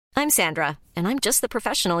I'm Sandra, and I'm just the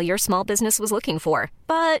professional your small business was looking for.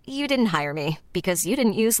 But you didn't hire me because you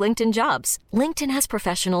didn't use LinkedIn Jobs. LinkedIn has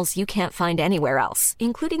professionals you can't find anywhere else,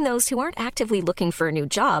 including those who aren't actively looking for a new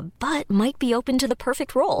job, but might be open to the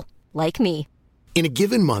perfect role, like me. In a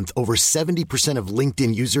given month, over 70% of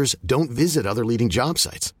LinkedIn users don't visit other leading job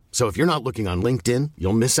sites. So if you're not looking on LinkedIn,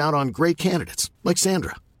 you'll miss out on great candidates like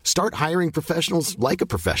Sandra. Start hiring professionals like a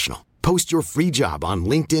professional. Post your free job on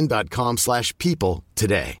linkedin.com/people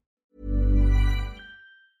today.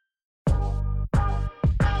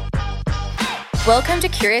 Welcome to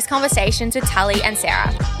Curious Conversations with Tully and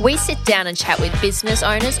Sarah. We sit down and chat with business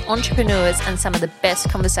owners, entrepreneurs, and some of the best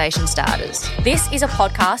conversation starters. This is a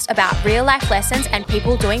podcast about real life lessons and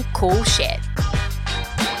people doing cool shit.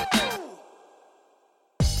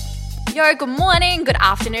 Yo, good morning, good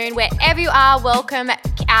afternoon, wherever you are. Welcome,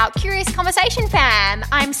 our Curious Conversation fam.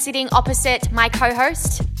 I'm sitting opposite my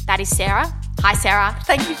co-host, that is Sarah. Hi, Sarah.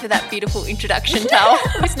 Thank you for that beautiful introduction, Tull.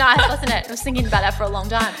 It was nice, wasn't it? I was thinking about that for a long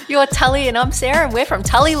time. You're Tully and I'm Sarah and we're from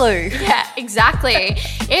Tullyloo. Yeah, exactly.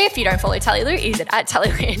 If you don't follow Tullyloo, is it at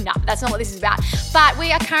Tullyloo? No, that's not what this is about. But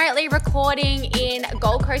we are currently recording in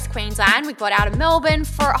Gold Coast, Queensland. We got out of Melbourne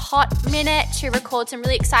for a hot minute to record some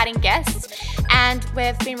really exciting guests. And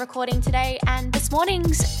we've been recording today. And this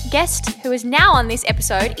morning's guest, who is now on this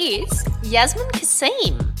episode, is Yasmin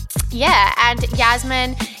Kasim. Yeah, and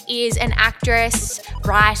Yasmin is an actress,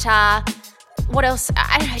 writer. What else?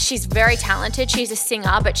 She's very talented. She's a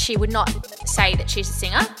singer, but she would not say that she's a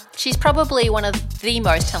singer. She's probably one of the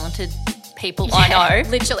most talented people I know.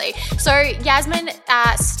 Literally. So Yasmin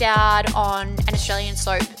starred on an Australian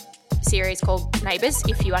soap series called Neighbours,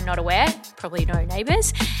 if you are not aware. Probably know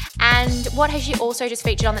Neighbours. And what has she also just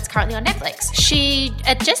featured on that's currently on Netflix? She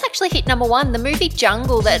just actually hit number one, the movie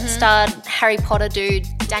Jungle that starred Harry Potter dude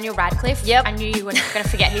Daniel Radcliffe. Yep. I knew you were going to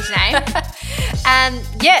forget his name. And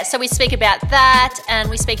yeah, so we speak about that, and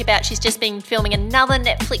we speak about she's just been filming another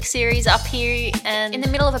Netflix series up here and in the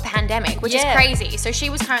middle of a pandemic, which is crazy. So she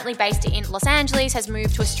was currently based in Los Angeles, has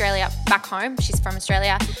moved to Australia, back home, she's from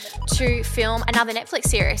Australia, to film another Netflix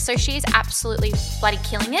series. So she's absolutely bloody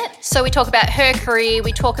killing it. So we talk about her career,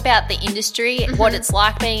 we talk about the industry, what it's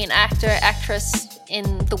like being an actor, actress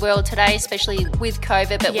in the world today, especially with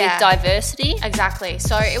COVID, but with diversity. Exactly.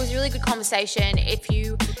 So it was a really good conversation.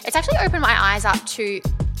 It's actually opened my eyes up to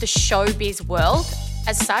the showbiz world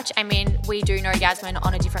as such. I mean, we do know Yasmin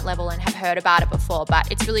on a different level and have heard about it before, but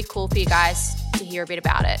it's really cool for you guys to hear a bit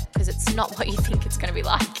about it because it's not what you think it's going to be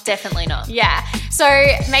like. Definitely not. Yeah. So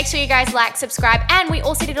make sure you guys like, subscribe, and we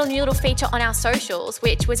also did a new little feature on our socials,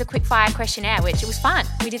 which was a quickfire questionnaire, which it was fun.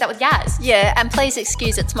 We did that with Yaz. Yeah, and please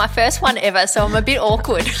excuse, it's my first one ever, so I'm a bit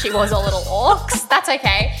awkward. She was a little orcs. That's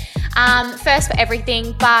okay. First for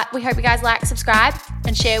everything, but we hope you guys like, subscribe,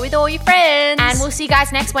 and share with all your friends. And we'll see you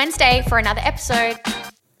guys next Wednesday for another episode.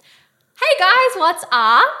 Hey guys, what's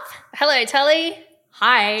up? Hello, Tully.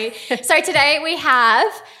 Hi. So today we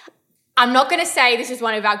have, I'm not going to say this is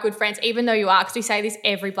one of our good friends, even though you are, because we say this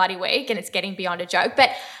every bloody week and it's getting beyond a joke, but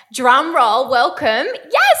drum roll, welcome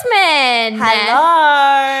Yasmin.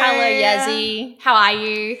 Hello. Hello, Yazzie. How are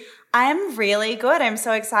you? I'm really good. I'm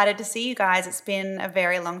so excited to see you guys. It's been a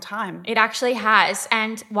very long time. It actually has.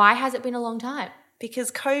 And why has it been a long time?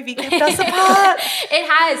 Because COVID kept us apart. It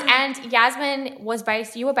has. And Yasmin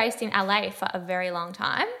you were based in LA for a very long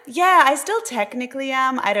time. Yeah, I still technically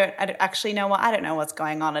am. I don't actually know I don't know what's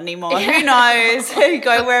going on anymore. Who knows?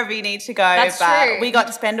 Go wherever you need to go. That's true. We got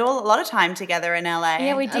to spend a lot of time together in LA.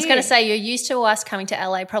 Yeah, we did. I was going to say, you're used to us coming to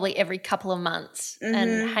LA probably every couple of months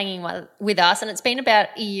and hanging with us. And it's been about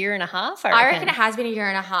a year and a half, I reckon it has been a year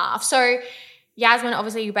and a half. So Yasmin,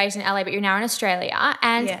 obviously you're based in LA, but you're now in Australia.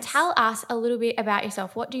 And tell us a little bit about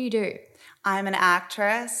yourself. What do you do? I'm an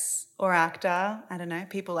actress or actor. I don't know.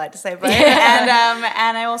 People like to say both.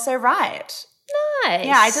 And I also write. Nice.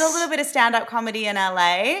 Yeah, I did a little bit of stand-up comedy in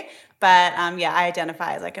LA, but I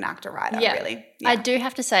identify as like an actor-writer, really. Yeah. I do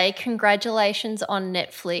have to say, congratulations on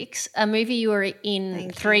Netflix. A movie you were in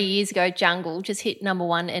 3 years ago, Jungle, just hit number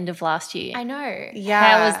one end of last year. I know. Yeah.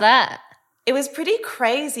 How was that? It was pretty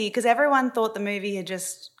crazy because everyone thought the movie had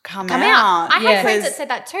just come out. I had friends that said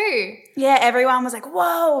that too. Yeah, everyone was like,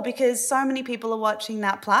 whoa, because so many people are watching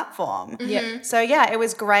that platform. Yeah. So, it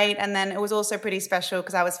was great. And then it was also pretty special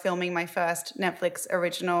because I was filming my first Netflix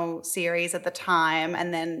original series at the time,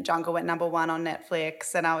 and then Jungle went number one on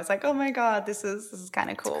Netflix, and I was like, oh my God, this is kind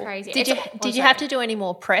of cool. It's crazy. Did you have to do any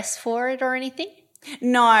more press for it or anything?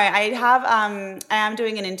 No, I am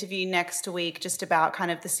doing an interview next week just about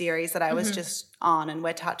kind of the series that I was just on, and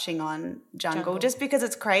we're touching on Jungle just because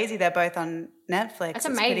it's crazy. They're both on Netflix. That's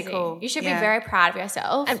it's amazing. Pretty cool. You should be very proud of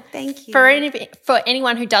yourself. Thank you. For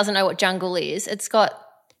anyone who doesn't know what Jungle is, it's got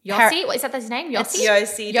Yossi, what is that his name? Yossi?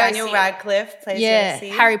 Yossi. Daniel Radcliffe plays Yossi.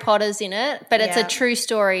 Harry Potter's in it, but it's a true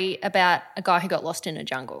story about a guy who got lost in a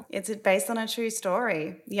jungle. It's based on a true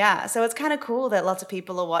story. Yeah, so it's kind of cool that lots of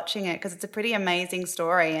people are watching it because it's a pretty amazing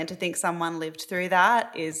story, and to think someone lived through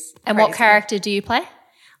that is And crazy. what character do you play?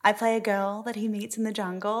 I play a girl that he meets in the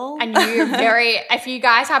jungle. And you're if you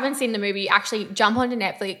guys haven't seen the movie, actually jump onto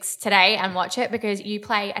Netflix today and watch it because you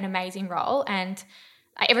play an amazing role, and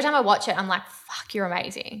every time I watch it, I'm like, fuck, you're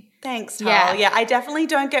amazing. Thanks, Tal. Yeah, I definitely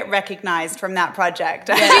don't get recognized from that project.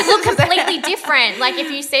 You look completely different. Like,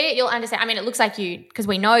 if you see it, you'll understand. I mean, it looks like you because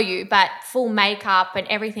we know you, but full makeup and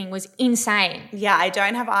everything was insane. Yeah, I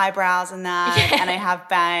don't have eyebrows and that, and I have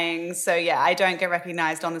bangs. So, yeah, I don't get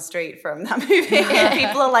recognized on the street from that movie.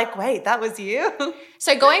 People are like, wait, that was you?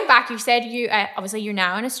 So going back, you said obviously you're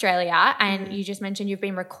now in Australia, and you just mentioned you've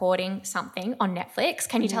been recording something on Netflix.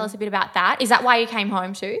 Can you tell us a bit about that? Is that why you came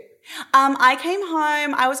home too? I came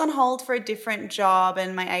home. I was on hold for a different job,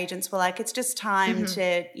 and my agents were like, it's just time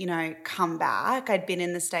to, come back. I'd been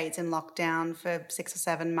in the States in lockdown for 6 or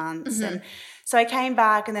 7 months. And so I came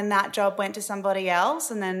back, and then that job went to somebody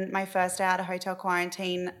else. And then my first day out of hotel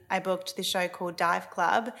quarantine, I booked this show called Dive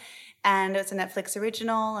Club. And it's a Netflix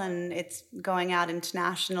original, and it's going out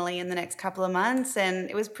internationally in the next couple of months. And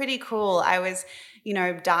it was pretty cool. I was,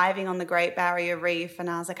 diving on the Great Barrier Reef, and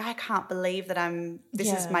I was like, I can't believe that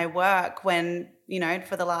this is my work when,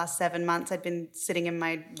 for the last 7 months I'd been sitting in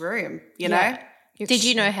my room, know? Did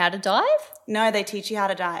you know how to dive? No, they teach you how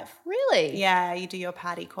to dive. Really? Yeah, you do your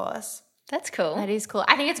PADI course. That's cool. That is cool.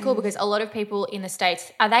 I think it's cool because a lot of people in the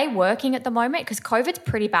States, are they working at the moment? Because COVID's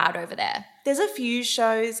pretty bad over there. There's a few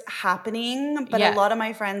shows happening, but a lot of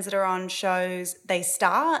my friends that are on shows, they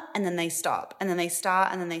start and then they stop, and then they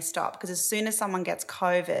start and then they stop, because as soon as someone gets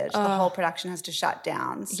COVID, the whole production has to shut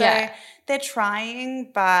down. So they're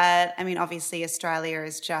trying, but I mean, obviously Australia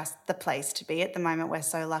is just the place to be at the moment. We're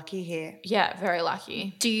so lucky here. Yeah, very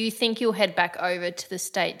lucky. Do you think you'll head back over to the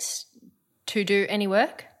States to do any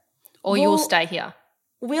work? Or you'll stay here?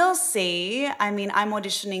 We'll see. I mean, I'm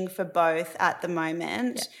auditioning for both at the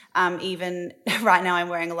moment. Even right now I'm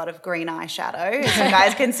wearing a lot of green eyeshadow, as you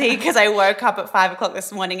guys can see, because I woke up at 5 o'clock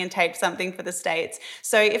this morning and taped something for the States.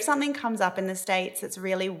 So if something comes up in the States that's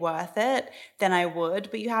really worth it, then I would.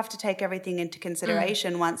 But you have to take everything into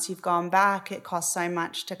consideration. Once you've gone back, it costs so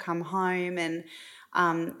much to come home, and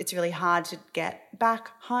it's really hard to get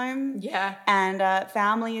back home. Yeah. And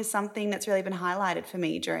family is something that's really been highlighted for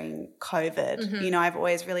me during COVID. I've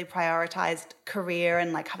always really prioritized career,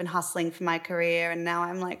 and like I've been hustling for my career, and now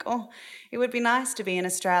I'm like, it would be nice to be in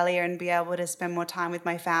Australia and be able to spend more time with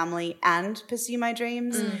my family and pursue my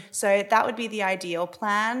dreams. So that would be the ideal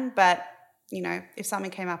plan. But, if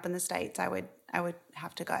something came up in the States, I would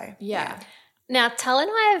have to go. Yeah. Now, Tal and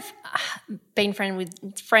I have been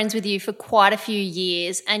friends with you for quite a few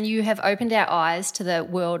years, and you have opened our eyes to the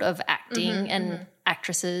world of acting and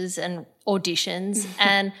actresses and auditions.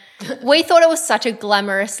 And we thought it was such a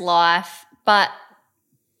glamorous life, but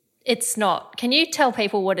it's not. Can you tell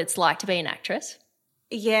people what it's like to be an actress?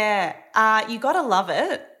 Yeah, you got to love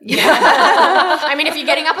it. I mean, if you're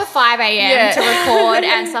getting up at 5 a.m. to record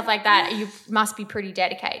and stuff like that, you must be pretty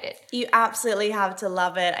dedicated. You absolutely have to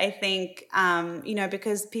love it. I think,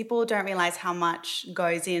 because people don't realize how much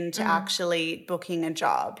goes into actually booking a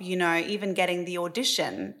job. Even getting the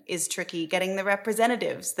audition is tricky. Getting the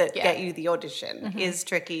representatives that get you the audition is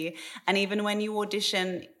tricky. And even when you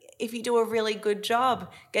audition, if you do a really good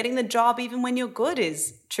job, getting the job even when you're good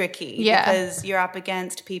is tricky because you're up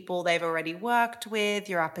against people they've already worked with.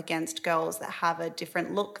 You're up against girls that have a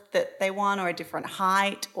different look that they want, or a different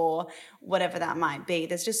height, or whatever that might be.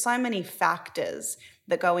 There's just so many factors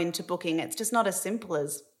that go into booking. It's just not as simple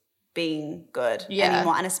as being good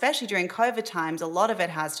anymore. And especially during COVID times, a lot of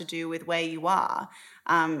it has to do with where you are.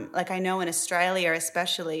 I know in Australia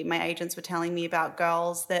especially, my agents were telling me about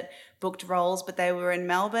girls that booked roles, but they were in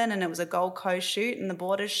Melbourne and it was a Gold Coast shoot and the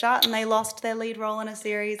borders shut and they lost their lead role in a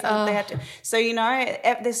series. And they had to. So,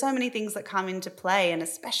 there's so many things that come into play, and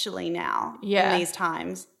especially now in these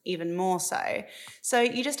times, even more so. So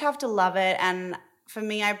you just have to love it. And for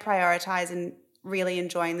me, I prioritize in really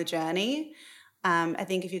enjoying the journey. I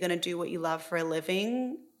think if you're going to do what you love for a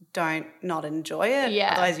living, don't not enjoy it.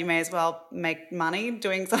 Yeah. Otherwise you may as well make money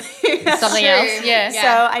doing something Something else. Yeah.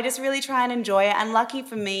 So I just really try and enjoy it. And lucky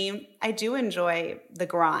for me, I do enjoy the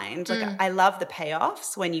grind. Like I love the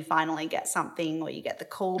payoffs when you finally get something or you get the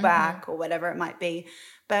callback or whatever it might be.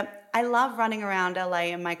 But I love running around LA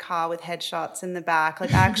in my car with headshots in the back.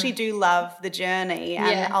 Like I actually do love the journey,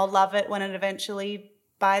 and I'll love it when it eventually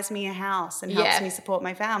buys me a house and helps me support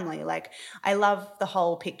my family. Like I love the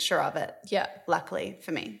whole picture of it. Yeah. Luckily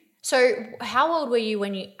for me. So how old were you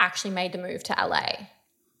when you actually made the move to LA?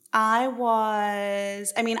 I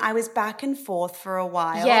was back and forth for a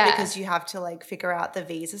while because you have to like figure out the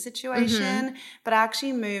visa situation. But I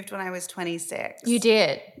actually moved when I was 26. You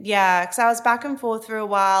did? Yeah, because I was back and forth for a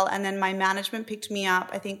while, and then my management picked me up,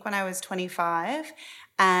 I think when I was 25,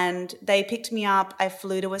 and they picked me up. I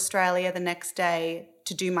flew to Australia the next day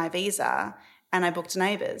to do my visa, and I booked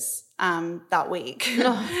Neighbours that week. So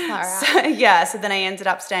then I ended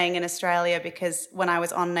up staying in Australia because when I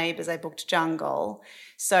was on Neighbours, I booked Jungle.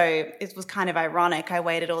 So it was kind of ironic. I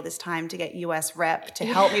waited all this time to get US rep to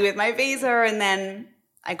help me with my visa, and then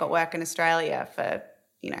I got work in Australia for,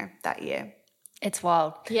 that year. It's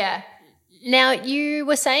wild. Yeah. Now, you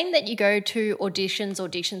were saying that you go to auditions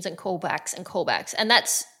and callbacks, and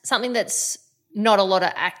that's something that's not a lot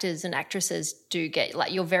of actors and actresses do get.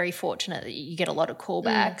 Like, you're very fortunate that you get a lot of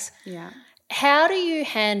callbacks. Yeah. How do you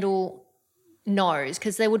handle no's?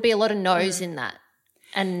 Because there would be a lot of no's in that,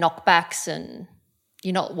 and knockbacks, and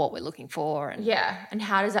you're not what we're looking for. And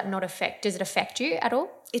how does that does it affect you at all?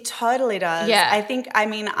 It totally does. Yeah.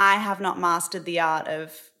 I have not mastered the art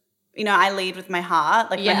of, I lead with my heart.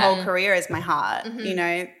 Like my whole career is my heart.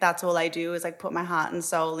 That's all I do is like put my heart and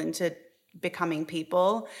soul into becoming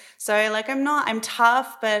people. So like I'm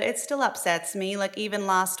tough, but it still upsets me. Like even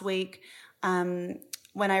last week,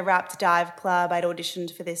 when I wrapped Dive Club, I'd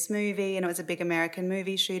auditioned for this movie, and it was a big American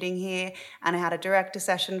movie shooting here, and I had a director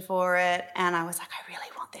session for it, and I was like, I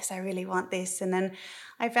really want this. And then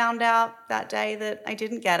I found out that day that I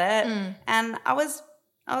didn't get it, and I was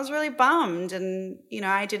really bummed, and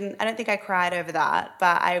I don't think I cried over that,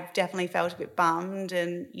 but I definitely felt a bit bummed,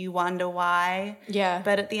 and you wonder why. Yeah.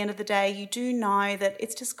 But at the end of the day, you do know that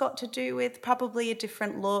it's just got to do with probably a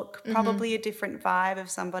different look, probably a different vibe of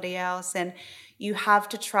somebody else, and you have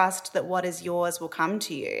to trust that what is yours will come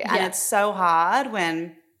to you. And it's so hard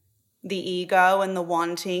when the ego and the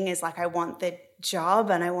wanting is like, I want the job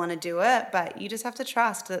and I want to do it, but you just have to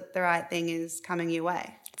trust that the right thing is coming your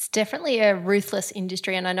way. It's definitely a ruthless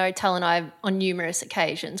industry, and I know Tal and I, on numerous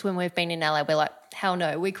occasions when we've been in LA, we're like, hell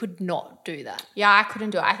no, we could not do that. Yeah, I couldn't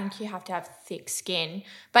do it. I think you have to have thick skin.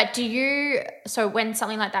 But so when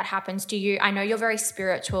something like that happens, I know you're very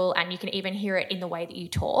spiritual, and you can even hear it in the way that you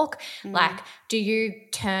talk. Like, do you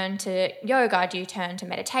turn to yoga? Do you turn to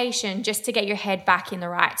meditation just to get your head back in the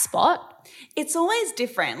right spot? It's always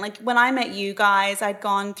different. Like when I met you guys, I'd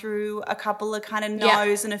gone through a couple of kind of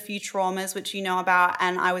no's and a few traumas, which you know about,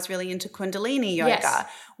 and I was really into Kundalini yoga. Yes.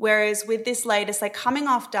 Whereas with this latest, like coming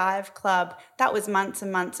off Dive Club, that was months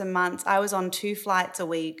and months and months. I was on 2 flights a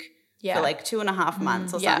week for like 2.5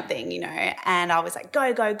 months or something, and I was like,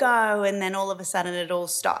 go, go, go. And then all of a sudden it all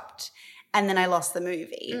stopped. And then I lost the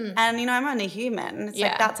movie. And, I'm only human. It's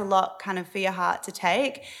like that's a lot kind of for your heart to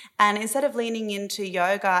take. And instead of leaning into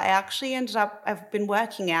yoga, I actually I've been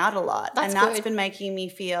working out a lot. That's been making me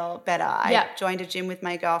feel better. I joined a gym with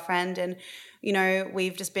my girlfriend, and,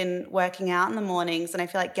 we've just been working out in the mornings, and I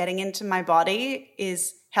feel like getting into my body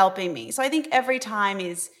is helping me. So I think every time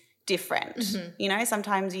is different.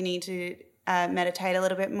 Sometimes you need to meditate a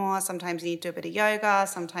little bit more. Sometimes you need to do a bit of yoga.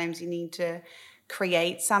 Sometimes you need to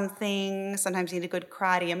create something. Sometimes you need a good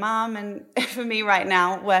cry to your mum. And for me right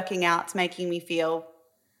now, working out's making me feel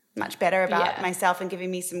much better about myself and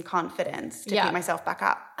giving me some confidence to pick myself back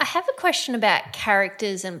up. I have a question about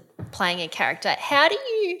characters and playing a character. How do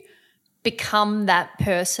you become that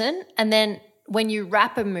person? And then when you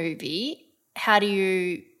wrap a movie, how do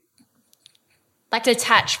you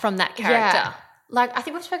detach from that character? Yeah. Like, I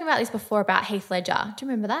think we've spoken about this before about Heath Ledger. Do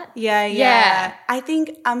you remember that? Yeah. I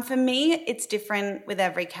think for me, it's different with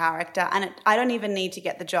every character, and I don't even need to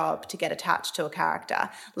get the job to get attached to a character.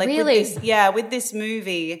 Like really? With this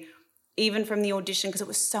movie, even from the audition, because it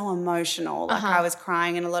was so emotional. Like I was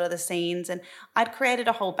crying in a lot of the scenes, and I'd created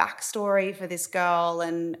a whole backstory for this girl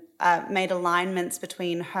and made alignments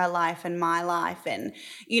between her life and my life. And,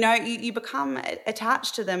 you become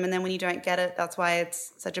attached to them, and then when you don't get it, that's why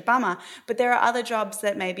it's such a bummer. But there are other jobs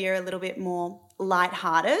that maybe are a little bit more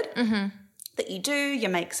lighthearted. That you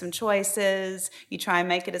make some choices, you try and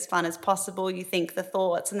make it as fun as possible, you think the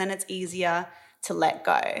thoughts, and then it's easier to let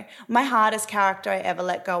go. My hardest character I ever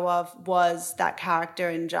let go of was that character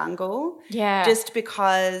in Jungle. Yeah. Just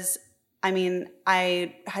because, I mean,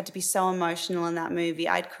 I had to be so emotional in that movie.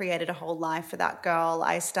 I'd created a whole life for that girl.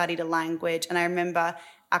 I studied a language, and I remember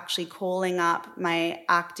actually calling up my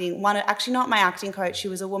acting, not my acting coach. She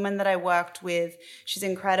was a woman that I worked with. She's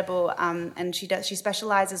incredible, and she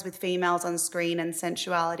specializes with females on screen and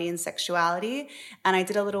sensuality and sexuality. And I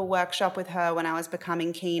did a little workshop with her when I was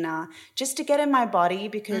becoming keener, just to get in my body,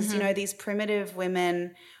 because you know, these primitive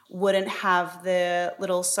women wouldn't have the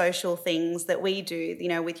little social things that we do, you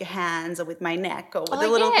know, with your hands or with my neck or with the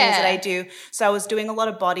little things that I do. So I was doing a lot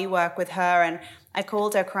of body work with her, and I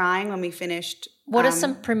called her crying when we finished. What are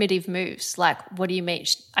some primitive moves? Like, what do you mean?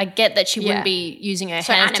 I get that she wouldn't be using her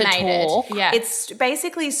hands to talk. Yeah. It's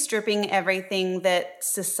basically stripping everything that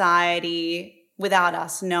society, without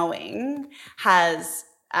us knowing, has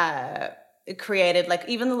created. Like,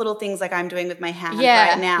 even the little things like I'm doing with my hand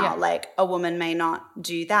right now, like a woman may not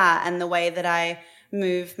do that. And the way that I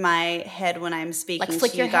move my head when I'm speaking like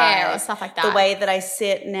flick to you your guys, hair or stuff like that. the way that I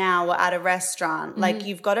sit now at a restaurant, like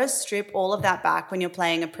you've got to strip all of that back when you're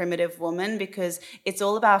playing a primitive woman, because it's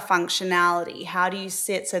all about functionality. How do you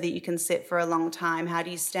sit so that you can sit for a long time? How do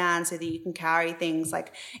you stand so that you can carry things?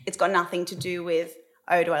 Like, it's got nothing to do with,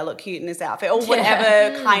 oh, do I look cute in this outfit? Or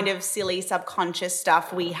whatever kind of silly subconscious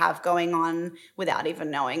stuff we have going on without even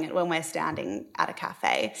knowing it when we're standing at a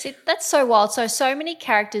cafe. See, that's so wild. So many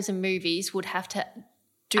characters in movies would have to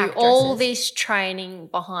do all this training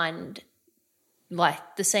behind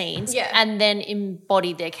like the scenes and then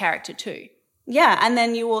embody their character too. Yeah, and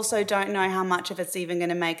then you also don't know how much of it's even going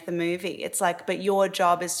to make the movie. It's like, but your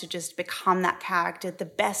job is to just become that character the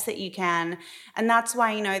best that you can. And that's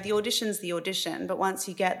why, you know, the audition's the audition. But once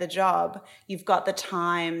you get the job, you've got the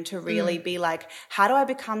time to really be like, how do I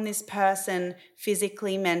become this person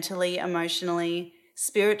physically, mentally, emotionally,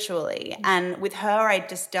 spiritually? And with her, I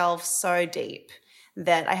just delved so deep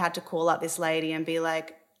that I had to call up this lady and be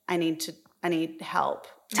like, I need help.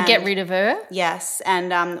 To get rid of her? Yes.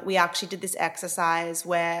 And we actually did this exercise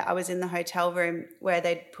where I was in the hotel room where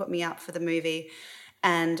they'd put me up for the movie,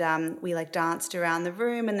 and we like danced around the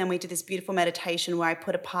room, and then we did this beautiful meditation where I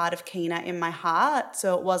put a part of Kina in my heart.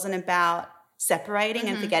 So it wasn't about separating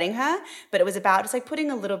and forgetting her, but it was about just like putting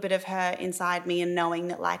a little bit of her inside me and knowing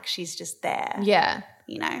that like she's just there. Yeah.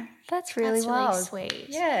 You know? That's really wild. Sweet.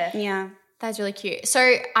 Yeah. Yeah. That's really cute.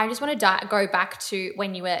 So I just want to go back to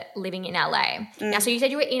when you were living in LA. Now, so you said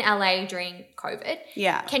you were in LA during COVID.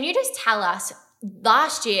 Yeah. Can you just tell us,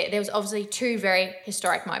 last year there was obviously two very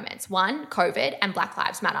historic moments. One, COVID, and Black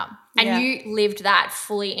Lives Matter. And you lived that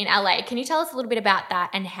fully in LA. Can you tell us a little bit about that,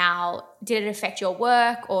 and how did it affect your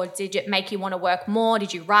work, or did it make you want to work more?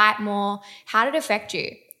 Did you write more? How did it affect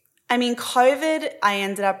you? I mean, COVID, I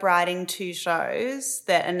ended up writing 2 shows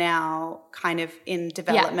that are now kind of in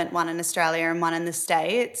development, one in Australia and one in the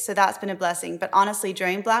States. So that's been a blessing. But honestly,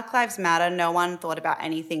 during Black Lives Matter, no one thought about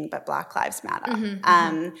anything but Black Lives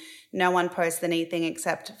Matter. No one posted anything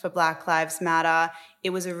except for Black Lives Matter.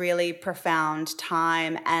 It was a really profound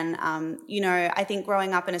time. And, you know, I think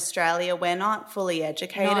growing up in Australia, we're not fully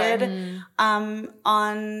educated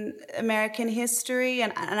on American history.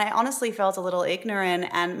 And I honestly felt a little ignorant.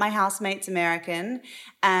 And my housemate's American,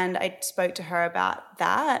 and I spoke to her about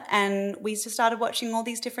that. And we just started watching all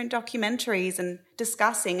these different documentaries and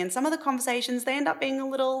discussing. And some of the conversations, they end up being a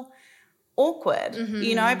little awkward,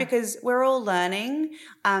 you know, because we're all learning,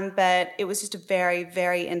 but it was just a very,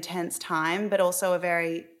 very intense time, but also a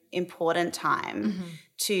very important time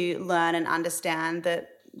to learn and understand that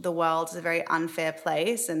the world is a very unfair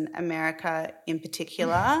place, and America in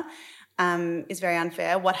particular is very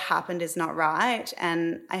unfair. What happened is not right,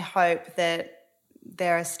 and I hope that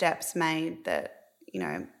there are steps made that, you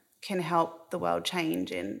know, can help the world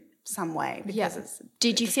change in some way. Because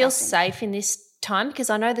Did you feel safe in this time? Because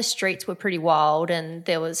I know the streets were pretty wild and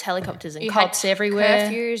there was helicopters and cops everywhere.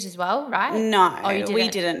 Curfews as well, right? No, you we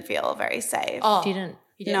didn't feel very safe. Oh, Didn't?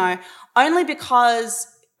 No, only because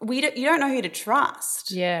you don't know who to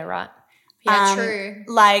trust. Yeah, right. Yeah, true.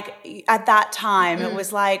 Like at that time, it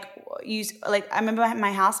was like I remember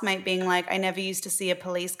my housemate being like, I never used to see a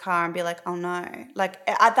police car and be like, oh no. Like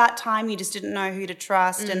at that time, you just didn't know who to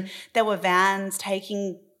trust, and there were vans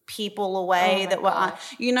taking people away that were,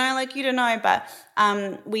 you know, like you don't know, but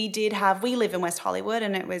we live in West Hollywood,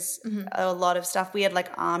 and it was a lot of stuff. We had like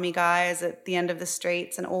army guys at the end of the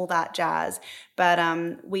streets and all that jazz. But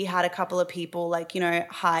we had a couple of people like, you know,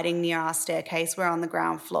 hiding near our staircase. We're on the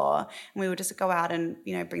ground floor, and we would just go out and,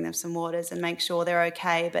 you know, bring them some waters and make sure they're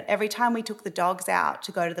okay. But every time we took the dogs out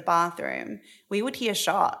to go to the bathroom, we would hear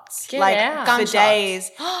shots for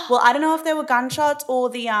days. Well, I don't know if they were gunshots or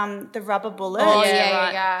the rubber bullets. Oh,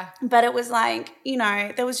 yeah. But it was like, you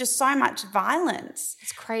know, there was just so much violence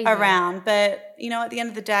It's crazy. around. But, you know, at the end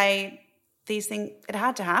of the day, these things, it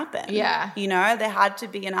had to happen. Yeah. You know, there had to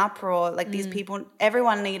be an uproar. Like these people,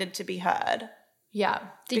 everyone needed to be heard. Yeah.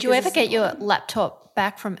 Did you ever get your laptop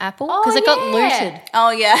back from Apple? Because it got looted. Oh,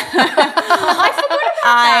 yeah. I forgot about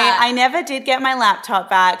that. I never did get my laptop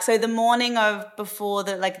back. So the morning before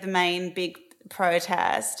the main big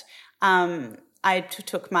protest, I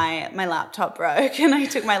took my laptop broke, and I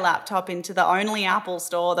took my laptop into the only Apple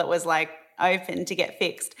store that was like open to get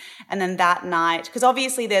fixed. And then that night, because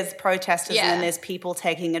obviously there's protesters and then there's people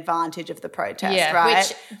taking advantage of the protest, right?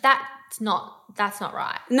 Which that's not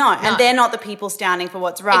right. No, and they're not the people standing for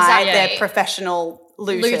what's right. Exactly. They're professional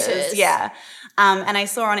looters. Yeah. And I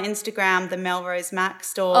saw on Instagram the Melrose Mac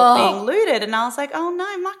store being looted, and I was like, oh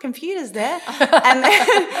no, my computer's there.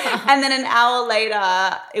 and then an hour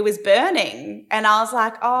later it was burning, and I was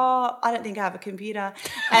like, oh, I don't think I have a computer.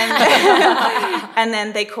 And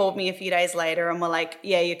then they called me a few days later and were like,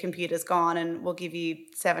 yeah, your computer's gone and we'll give you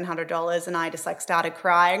 $700. And I just like started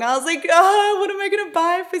crying. I was like, oh, what am I going to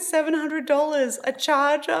buy for $700? A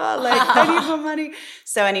charger? Like, I need more money.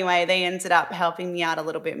 So anyway, they ended up helping me out a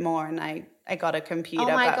little bit more, and I got a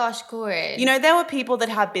computer. Oh my gosh, good. You know, there were people that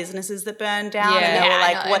have businesses that burned down, and they were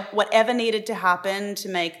like, whatever needed to happen to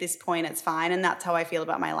make this point, it's fine. And that's how I feel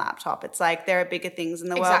about my laptop. It's like there are bigger things in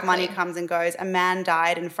the world. Money comes and goes. A man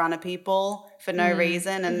died in front of people for no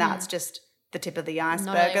reason, and that's just the tip of the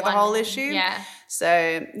iceberg of the whole issue. Yeah.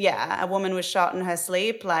 So, yeah, a woman was shot in her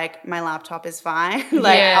sleep. Like, my laptop is fine.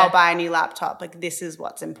 I'll buy a new laptop. Like, this is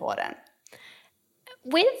what's important.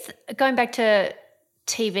 With going back to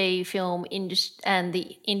TV, film and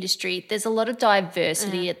the industry, there's a lot of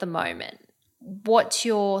diversity at the moment. What's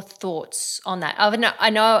your thoughts on that? I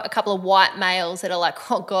know a couple of white males that are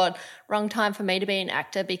like, oh God, wrong time for me to be an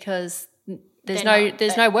actor because there's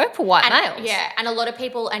no work for white males. Yeah, and a lot of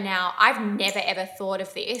people are now, I've never ever thought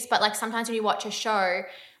of this, but like sometimes when you watch a show,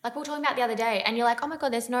 like we were talking about the other day, and you're like, oh my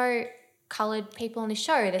God, there's no coloured people on this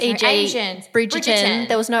show. There's no Asians. Bridgerton,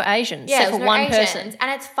 there was no Asians except for no one Asians. person.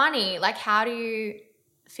 And it's funny, like how do you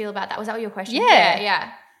feel about that? Was that what your question?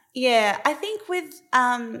 Yeah. Yeah, I think with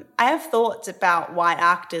I have thoughts about white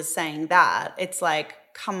actors saying that. It's like,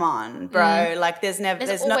 come on, bro. Like there's not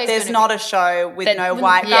a show with no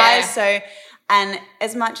white guys. So, and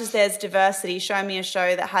as much as there's diversity, show me a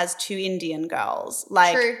show that has 2 Indian girls.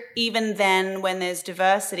 Like True. Even then when there's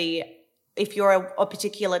diversity, if you're a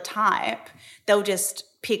particular type, they'll just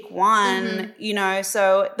pick one, you know.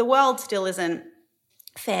 So the world still isn't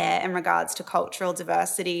fair in regards to cultural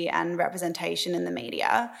diversity and representation in the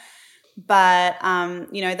media. But,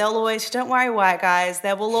 you know, they'll always, don't worry, white guys,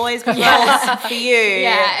 there will always be roles for you.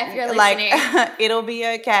 Yeah, if you're listening. Like, it'll be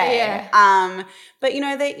okay. Yeah. But, you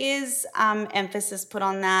know, there is emphasis put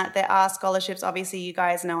on that. There are scholarships. Obviously, you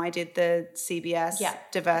guys know I did the CBS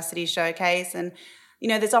Diversity Showcase, and, you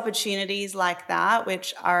know, there's opportunities like that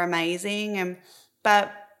which are amazing.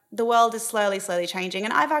 But the world is slowly changing.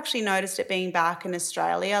 And I've actually noticed it being back in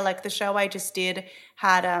Australia. Like the show I just did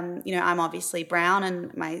had, you know, I'm obviously brown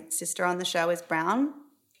and my sister on the show is brown.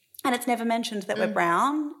 And it's never mentioned that we're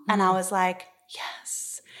brown. And I was like,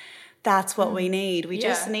 yes, that's what we need. We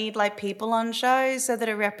just need like people on shows so that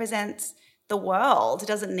it represents the world. It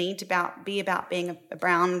doesn't need to be about being a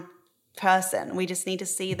brown person. We just need to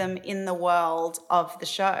see them in the world of the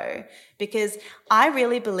show, because I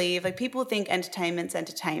really believe, like, people think entertainment's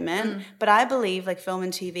entertainment, but I believe like film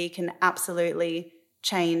and TV can absolutely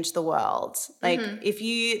change the world. Like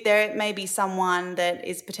there may be someone that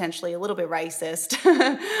is potentially a little bit racist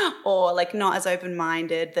or like not as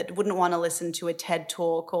open-minded, that wouldn't want to listen to a TED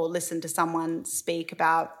talk or listen to someone speak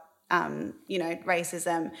about you know,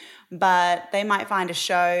 racism, but they might find a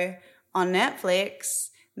show on Netflix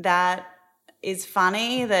that is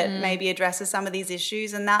funny, that maybe addresses some of these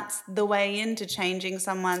issues, and that's the way into changing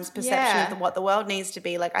someone's perception of what the world needs to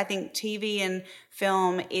be. Like, I think TV and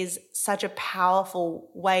film is such a powerful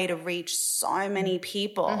way to reach so many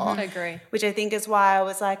people. I agree. Which I think is why I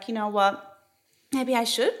was like, you know what, maybe I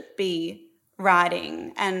should be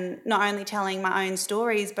writing and not only telling my own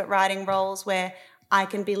stories, but writing roles where I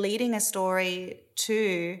can be leading a story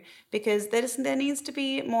too, because there needs to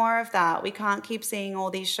be more of that. We can't keep seeing all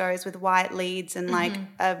these shows with white leads and like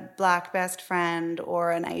a black best friend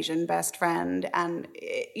or an Asian best friend, and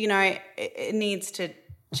it needs to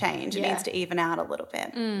change. It needs to even out a little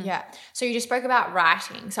bit. Yeah. So you just spoke about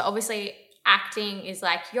writing. So obviously acting is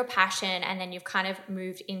like your passion, and then you've kind of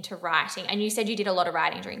moved into writing. And you said you did a lot of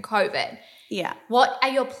writing during COVID. Yeah. What are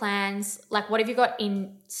your plans? Like, what have you got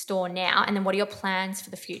in store now? And then what are your plans for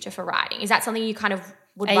the future for writing? Is that something you kind of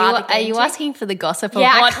would rather get Are you into? asking for the gossip of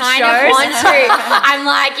Yeah, what I kind shows? of want to. I'm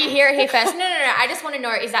like, you hear it here first. No. I just want to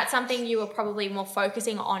know, is that something you are probably more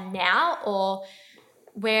focusing on now, or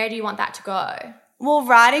where do you want that to go? Well,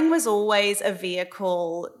 writing was always a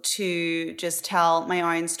vehicle to just tell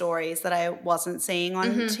my own stories that I wasn't seeing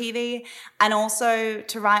on TV, and also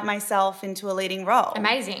to write myself into a leading role.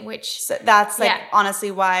 Amazing, So that's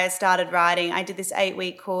honestly why I started writing. I did this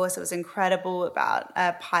 8-week course. It was incredible about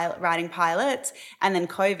writing pilots, and then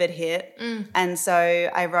COVID hit. And so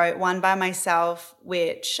I wrote one by myself,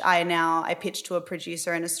 which I pitched to a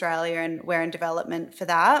producer in Australia, and we're in development for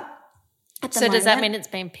that. So does that mean it's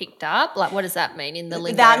been picked up? Like, what does that mean in the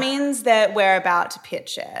lingo? That means that we're about to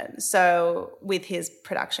pitch it. So with his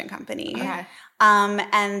production company. Okay.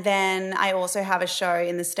 And then I also have a show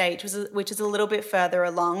in the States, which is a little bit further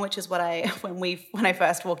along, which is what when I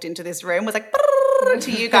first walked into this room was like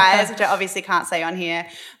to you guys, which I obviously can't say on here.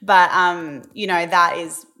 But, that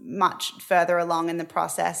is much further along in the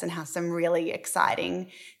process and has some really exciting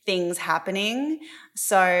things happening.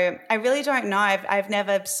 So I really don't know. I've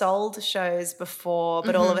never sold shows before,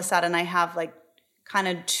 but all of a sudden I have like kind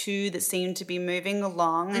of 2 that seem to be moving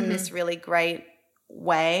along in this really great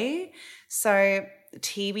way. So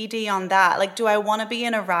TBD on that. Like, do I want to be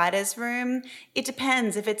in a writer's room? It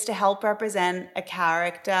depends. If it's to help represent a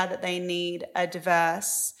character that they need a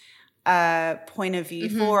diverse point of view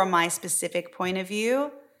for, or my specific point of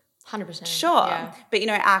view, 100%. sure. Yeah. But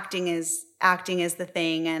acting is the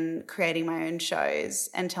thing, and creating my own shows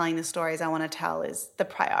and telling the stories I want to tell is the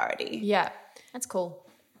priority. Yeah, that's cool.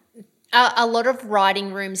 A lot of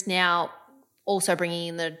writing rooms now also bringing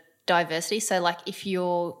in the diversity. So like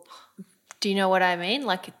do you know what I mean?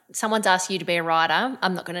 Like someone's asked you to be a writer.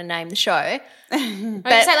 I'm not going to name the show. But you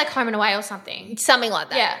say like Home and Away or something. Something like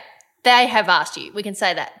that. Yeah. They have asked you. We can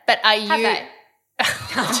say that. But are you... Have they?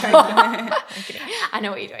 I'm kidding. I know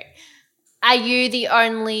what you're doing. Are you the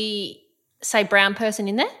only, say, brown person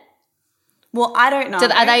in there? Well, I don't know.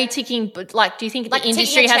 Are they ticking, like, do you think Like the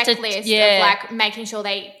industry has to... checklist of like making sure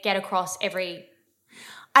they get across every...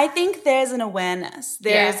 I think there's an awareness.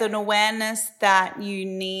 There's an awareness that you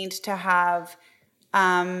need to have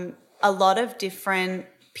a lot of different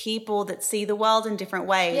people that see the world in different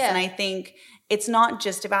ways. Yeah. And I think it's not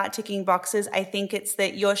just about ticking boxes. I think it's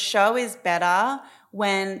that your show is better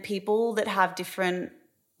when people that have different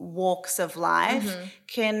walks of life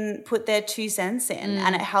can put their 2 cents in,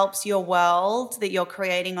 and it helps your world that you're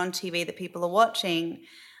creating on TV that people are watching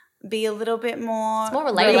be a little bit more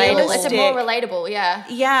relatable. It's more relatable, yeah.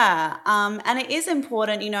 Yeah. And it is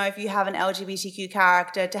important, if you have an LGBTQ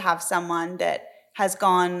character, to have someone that has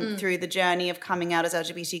gone through the journey of coming out as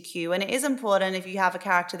LGBTQ. And it is important if you have a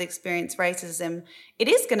character that experienced racism, it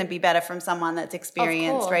is going to be better from someone that's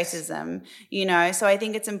experienced racism, So I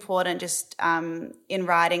think it's important just in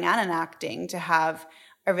writing and in acting to have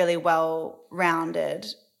a really well-rounded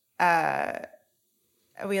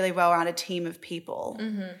team of people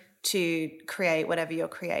to create whatever you're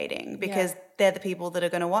creating, because they're the people that are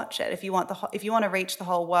going to watch it. If you want to reach the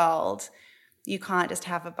whole world, you can't just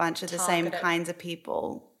have a bunch of the same kinds of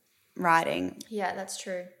people writing. Yeah, that's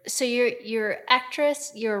true. So you're an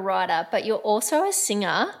actress, you're a writer, but you're also a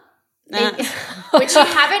singer. Which you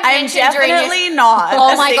haven't mentioned during this. I'm definitely not.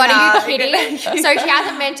 Oh my God, are you kidding? So she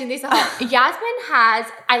hasn't mentioned this. Yasmin has,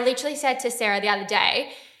 I literally said to Sarah the other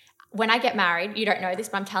day, when I get married, you don't know this,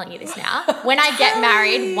 but I'm telling you this now. When I get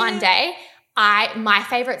married one day, my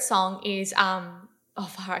favorite song is I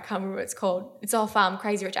can't remember what it's called. It's off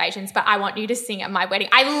Crazy Rich Asians, but I want you to sing at my wedding.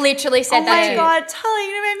 I literally said that to you. Oh my God, Tully,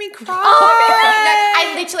 you made me cry.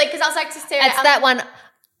 I literally, because I was like to Sarah. It's that one.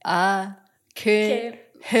 I can't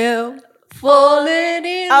help falling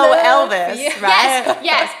in love. Elvis, right?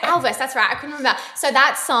 Yes, Elvis, that's right. I couldn't remember. So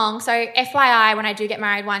that song, so FYI, when I do get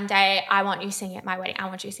married one day, I want you to sing at my wedding. I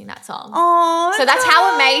want you to sing that song. Oh, so that's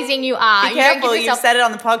how amazing you are. Be careful, you've said it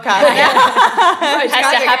on the podcast. It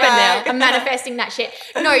has to happen now. I'm manifesting that shit.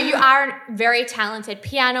 No, you are a very talented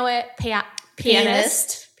pianist.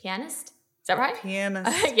 Is that right?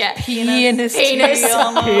 Pianist. Yeah. Pianist.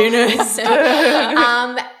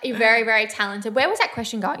 You're very, very talented. Where was that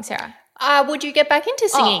question going, Sarah? Would you get back into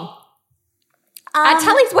singing? At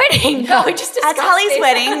Tully's wedding. No, we just discussed At Tully's this.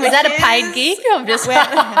 wedding. Was that a paid gig? I'm just Oh,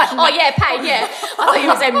 yeah, paid, yeah. I thought you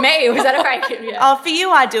were saying me. Was that a paid gig? Yeah. Oh, for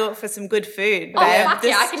you, I do it for some good food, babe. Oh, fuck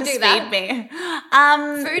yeah, I can just do that. feed me.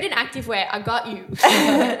 Food and activewear, I got you.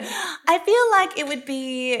 I feel like it would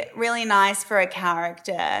be really nice for a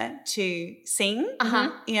character to sing.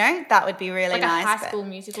 You know, that would be really Like nice. a High School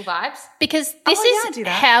Musical vibes. because this Oh, yeah, I is do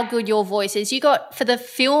that. how good your voice is. You got for the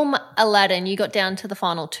film Aladdin, you got down to the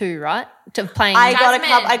final 2, right? To playing. I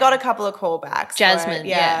Jasmine. got a couple of callbacks. for it, Jasmine,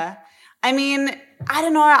 yeah. I mean, I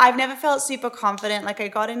don't know. I've never felt super confident. Like I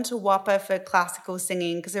got into Whopper for classical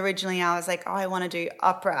singing because originally I was like, oh, I want to do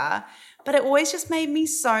opera. But it always just made me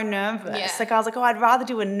so nervous. Yeah. Like I was like, oh, I'd rather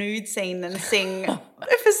do a nude scene than sing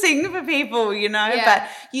for people, you know? Yeah. But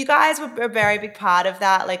you guys were a very big part of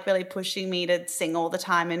that, like really pushing me to sing all the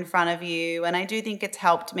time in front of you. And I do think it's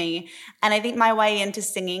helped me. And I think my way into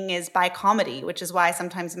singing is by comedy, which is why I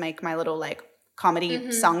sometimes make my little like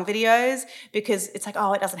comedy song videos, because it's like,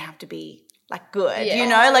 oh, it doesn't have to be like good, you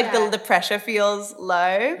know, like yeah. the pressure feels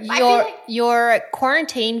low. Your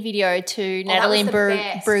quarantine video to Natalie was the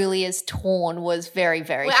best. Brulia's Torn was very,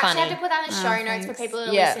 very We funny. actually have to put that in the show notes for thanks. people that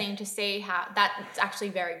are Yeah. listening to see how that's actually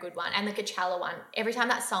a very good one. And the Coachella one. Every time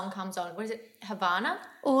that song comes on, what is it? Havana?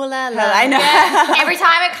 Ooh la la. I know. Yeah. Every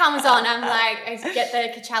time it comes on, I'm like, I get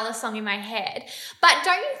the Coachella song in my head. But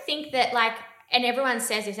don't you think that like, and everyone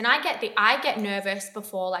says this, and I get nervous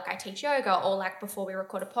before like I teach yoga or like before we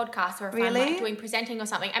record a podcast or if I'm Really? like doing presenting or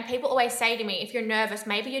something. And people always say to me, if you're nervous,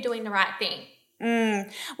 maybe you're doing the right thing.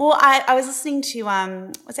 Well, I was listening to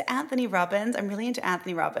was it Anthony Robbins? I'm really into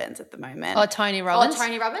Anthony Robbins at the moment. Oh, Tony Robbins. Or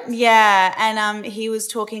Tony Robbins? Yeah, and he was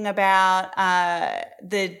talking about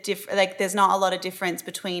there's not a lot of difference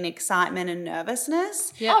between excitement and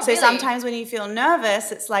nervousness. Yeah. Oh, So really? sometimes when you feel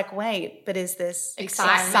nervous, it's like, wait, but is this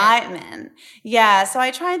Excitement. excitement? Yeah, so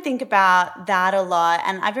I try and think about that a lot,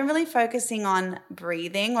 and I've been really focusing on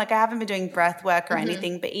breathing. Like I haven't been doing breath work or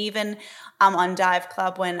anything, but even on Dive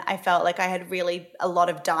Club when I felt like I had really a lot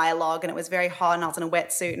of dialogue and it was very hot and I was in a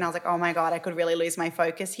wetsuit and I was like, oh my God, I could really lose my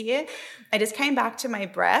focus here. I just came back to my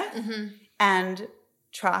breath and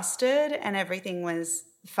trusted and everything was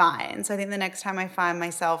fine. So I think the next time I find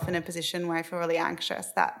myself in a position where I feel really anxious,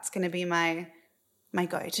 that's going to be my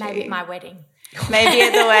go-to. Maybe at my wedding. Maybe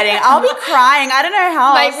at the wedding. I'll be crying. I don't know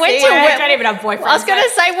how Mate, I'll when's see your it. wed- I don't even have boyfriends. I was going to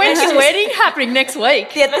say, when's your wedding happening next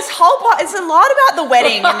week? Yeah, this whole it's a lot about the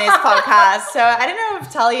wedding in this podcast. So I don't know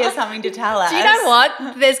if Tully has something to tell us. Do you know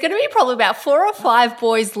what? There's going to be probably about 4 or 5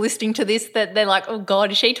 boys listening to this that they're like, oh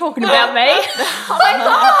God, is she talking about me? Oh my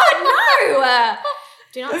God, no.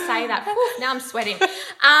 Do not say that. Whew, now I'm sweating.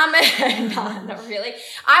 No, not really.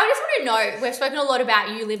 I just want to know, we've spoken a lot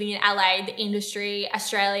about you living in LA, the industry,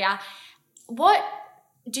 Australia. What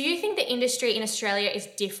do you think the industry in Australia is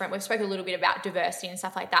different? We've spoken a little bit about diversity and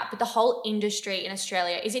stuff like that, but the whole industry in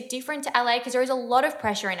Australia, is it different to LA? Because there is a lot of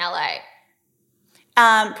pressure in LA.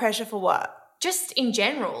 Pressure for what? Just in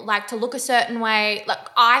general, like to look a certain way. Like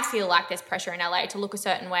I feel like there's pressure in LA to look a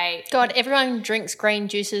certain way. God, everyone drinks green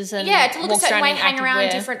juices and Yeah, to look a walks certain around way, in hang around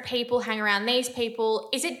activewear. different people, hang around these people.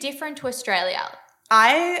 Is it different to Australia?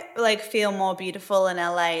 I feel more beautiful in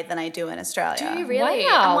LA than I do in Australia. Do you really?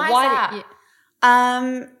 Wow. And why is Why that? did you-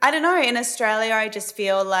 I don't know. In Australia, I just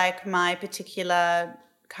feel like my particular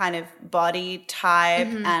kind of body type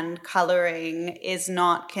and coloring is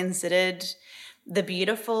not considered the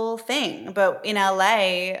beautiful thing. But in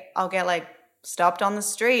LA, I'll get like stopped on the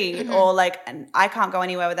street or like, and I can't go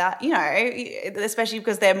anywhere without, you know, especially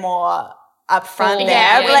because they're more upfront Full. there.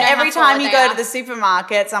 Yeah, But like you know every how time forward you they go are. to the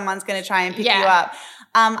supermarket, someone's going to try and pick you Yeah. up.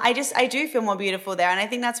 I do feel more beautiful there. And I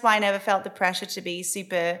think that's why I never felt the pressure to be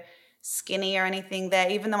super skinny or anything there,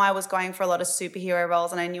 even though I was going for a lot of superhero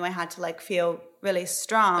roles and I knew I had to like feel really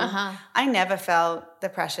strong. I never felt the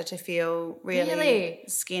pressure to feel really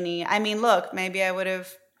skinny. I mean, look, maybe I would have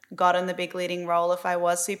gotten the big leading role if I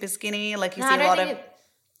was super skinny. Like you No, see I a don't lot of, think it-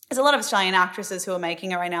 there's a lot of Australian actresses who are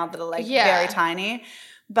making it right now that are like Yeah. very tiny.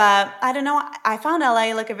 But I don't know, I found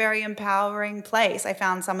LA like a very empowering place. I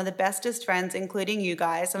found some of the bestest friends, including you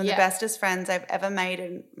guys, some of the bestest friends I've ever made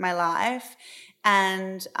in my life.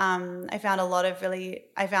 And I found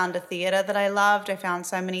I found a theatre that I loved. I found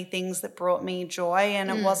so many things that brought me joy, and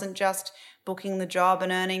it wasn't just booking the job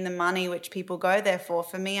and earning the money, which people go there for.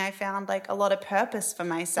 For me, I found like a lot of purpose for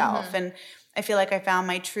myself, and I feel like I found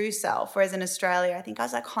my true self. Whereas in Australia, I think I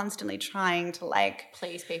was like constantly trying to like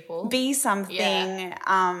Please people. be something.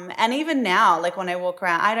 And even now, like when I walk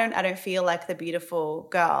around, I don't feel like the beautiful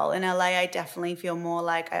girl. In LA, I definitely feel more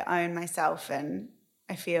like I own myself and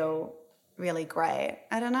I feel really great.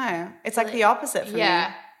 I don't know. It's like the opposite for me.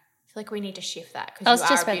 feel like we need to shift that I because was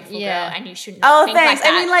you just are a about- beautiful yeah. girl and you shouldn't Oh, think thanks. like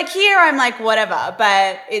that. I mean, like here I'm like whatever,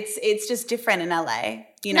 but it's just different in LA,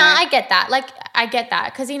 you know? No, I get that. Like, I get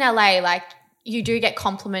that because in LA, like, you do get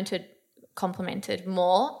complimented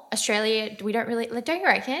more. Australia, we don't really, like, don't you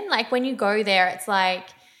reckon? Like, when you go there, it's like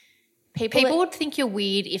People would think you're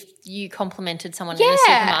weird if you complimented someone in a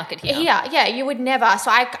supermarket here. Yeah, you would never.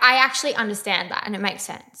 So I actually understand that and it makes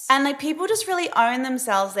sense. And like people just really own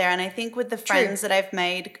themselves there. And I think with the friends that I've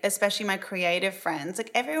made, especially my creative friends,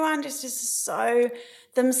 like everyone just is so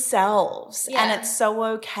themselves and it's so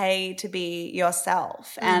okay to be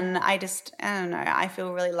yourself. And I don't know, I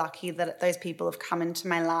feel really lucky that those people have come into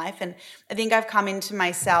my life. And I think I've come into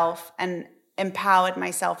myself and empowered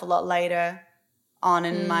myself a lot later on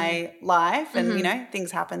in my life. And, you know,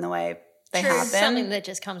 things happen the way they happen. Something that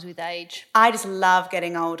just comes with age. I just love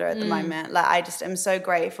getting older at the moment. Like I just am so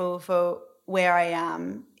grateful for where I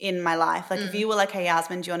am in my life. Like if you were like, hey,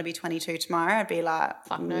 Yasmin, do you want to be 22 tomorrow? I'd be like,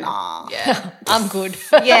 fuck no. Nah. Yeah, I'm good.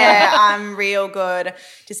 Yeah, I'm real good.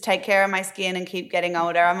 Just take care of my skin and keep getting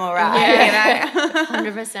older. I'm all right, you know?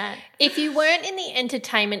 100%. If you weren't in the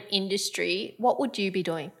entertainment industry, what would you be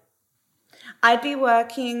doing? I'd be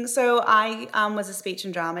working. So I was a speech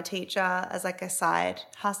and drama teacher as like a side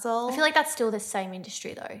hustle. I feel like that's still the same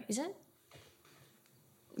industry though, isn't it?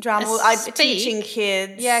 Drama. I'd be teaching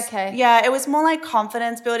kids. Yeah, okay. Yeah, it was more like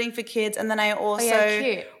confidence building for kids. And then I also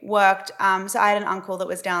cute. worked, so I had an uncle that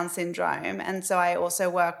was Down syndrome. And so I also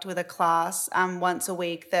worked with a class once a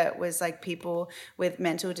week that was like people with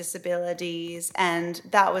mental disabilities. And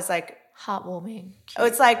that was like, Heartwarming.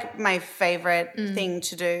 it's like my favorite thing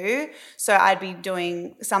to do. So I'd be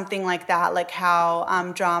doing something like that, like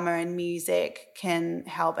how drama and music can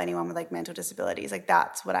help anyone with like mental disabilities. Like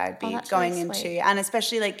that's what I'd be going really into. sweet. And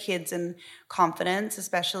especially like kids and confidence,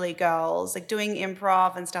 especially girls, like doing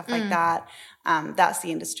improv and stuff like that. That's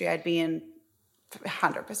the industry I'd be in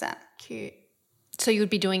 100%. Cute. So you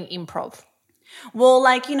would be doing improv. Well,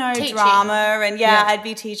 like, you know, Teaching. drama and I'd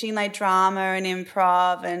be teaching like drama and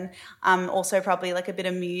improv and also probably like a bit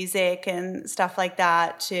of music and stuff like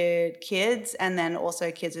that to kids, and then also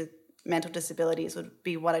kids with mental disabilities would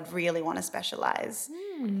be what I'd really want to specialize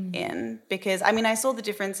in, because I mean I saw the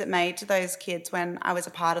difference it made to those kids when I was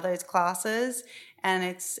a part of those classes, and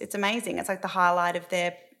it's amazing. It's like the highlight of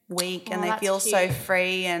their week and they feel so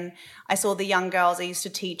free. And I saw the young girls I used to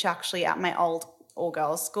teach actually at my old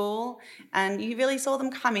all-girls school, and you really saw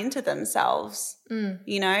them come into themselves,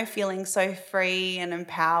 you know, feeling so free and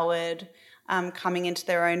empowered, coming into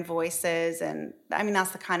their own voices. And I mean,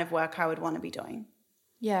 that's the kind of work I would want to be doing.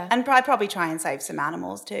 Yeah. And I'd probably try and save some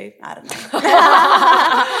animals too. I don't know.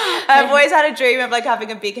 I've always had a dream of like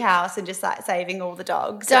having a big house and just like saving all the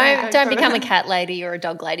dogs. Don't become a cat lady or a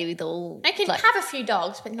dog lady with all. I can have a few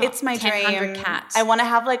dogs, but not It's my 1,000 dream. cats. I want to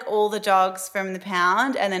have like all the dogs from the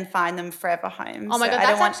pound and then find them forever homes. Oh my God, I don't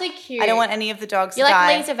that's want, actually cute. I don't want any of the dogs You're to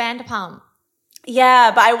die. like Lisa Vanderpump.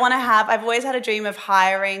 Yeah, but I want to have, I've always had a dream of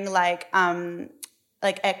hiring like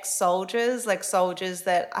ex-soldiers, like soldiers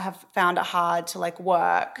that have found it hard to like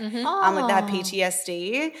work, like they have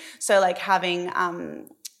PTSD. So like having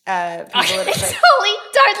people that like, Holly,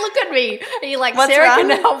 don't look at me. Are you like, What's Sarah wrong?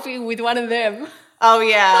 can help you with one of them? oh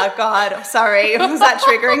yeah, God, sorry, was that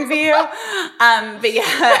triggering for you? But yeah,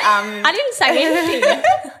 I didn't say anything.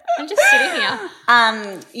 I'm just sitting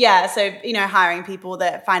here. yeah, so, you know, hiring people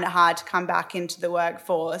that find it hard to come back into the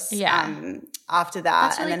workforce after that.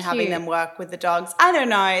 That's really and then having cute. them work with the dogs. I don't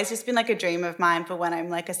know. It's just been like a dream of mine for when I'm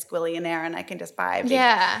like a squillionaire and I can just buy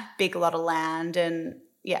a big lot of land, and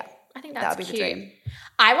I think that's that would be cute. the dream.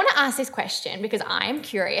 I want to ask this question because I'm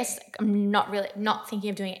curious. I'm not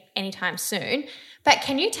thinking of doing it anytime soon. But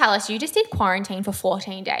can you tell us, you just did quarantine for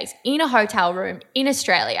 14 days in a hotel room in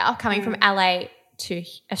Australia, coming from LA to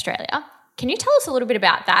Australia. Can you tell us a little bit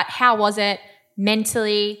about that? How was it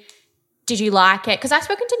mentally? Did you like it? Because I've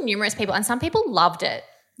spoken to numerous people and some people loved it.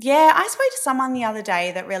 Yeah, I spoke to someone the other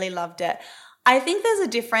day that really loved it. I think there's a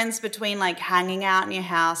difference between like hanging out in your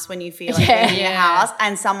house when you feel like being in your house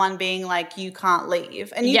and someone being like, you can't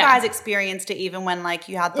leave. And you guys experienced it even when like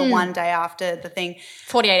you had the one day after the thing.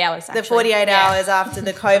 48 hours actually. The 48 hours after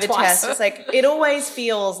the COVID test. It's like, it always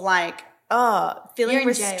feels like, feeling You're in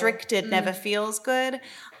restricted never feels good.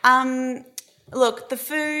 Look, the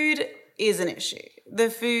food is an issue.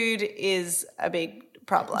 The food is a big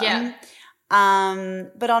problem. Yeah.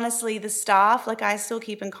 But honestly, the staff, like I still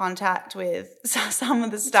keep in contact with some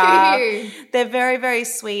of the staff. They're very, very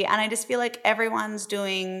sweet. And I just feel like everyone's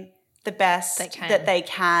doing the best that they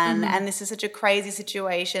can. And this is such a crazy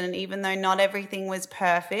situation. And even though not everything was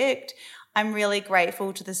perfect, I'm really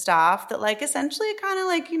grateful to the staff that like essentially are kind of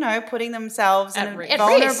like, you know, putting themselves in a At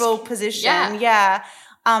vulnerable position. Yeah.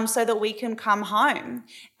 So that we can come home.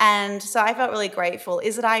 And so I felt really grateful.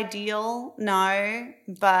 Is it ideal? No.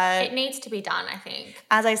 But It needs to be done, I think.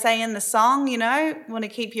 as I say in the song, you know, want to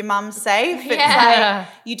keep your mum safe. It's Yeah. like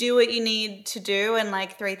you do what you need to do, and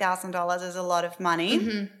like $3,000 is a lot of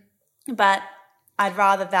money. But I'd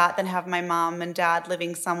rather that than have my mum and dad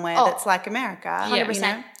living somewhere that's like America.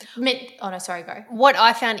 100%. You know? Oh, no, sorry, go. What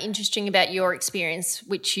I found interesting about your experience,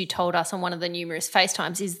 which you told us on one of the numerous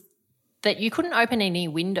FaceTimes, is that you couldn't open any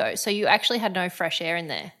windows. So you actually had no fresh air in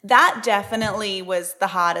there. That definitely was the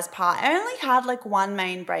hardest part. I only had like one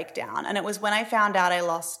main breakdown, and it was when I found out I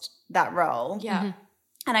lost that role. Yeah.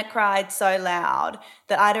 And I cried so loud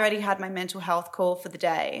that I'd already had my mental health call for the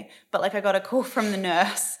day. But like I got a call from the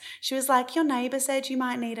nurse. She was like, your neighbour said you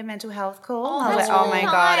might need a mental health call. I was that's like, oh my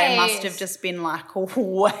God, I must nice. have just been like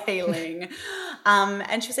wailing.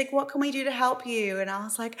 And she was like, what can we do to help you? And I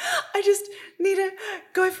was like, I just need to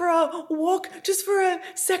go for a walk just for a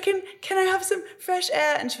second. Can I have some fresh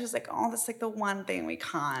air? And she was like, oh, that's like the one thing we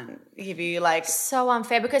can't give you. Like, So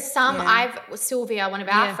unfair because Sylvia, one of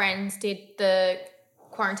our friends, did the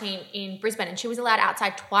quarantine in Brisbane and she was allowed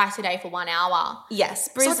outside twice a day for 1 hour. yes,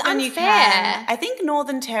 So it's Brisbane you unfair. can. I think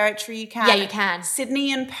Northern Territory you can. Yeah, you can.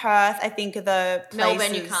 Sydney and Perth, I think, are the places.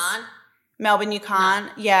 Melbourne, you can't. Melbourne, you can't.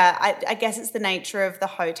 No. Yeah, I guess it's the nature of the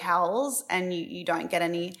hotels, and you don't get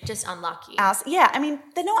any. Just unlucky. Else. Yeah, I mean,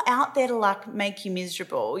 they're not out there to like make you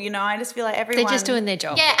miserable. You know, I just feel like everyone. They're just doing their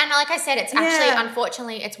job. Yeah, and like I said, it's actually,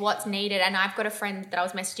 unfortunately, it's what's needed. And I've got a friend that I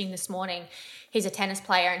was messaging this morning. He's a tennis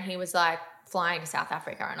player, and he was like flying to South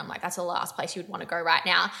Africa, and I'm like, that's the last place you would want to go right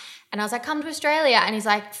now. And I was like, come to Australia, and he's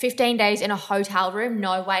like, 15 days in a hotel room,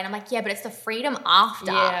 no way. And I'm like, yeah, but it's the freedom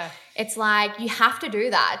after. Yeah. It's like you have to do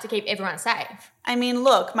that to keep everyone safe. I mean,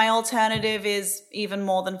 look, my alternative is even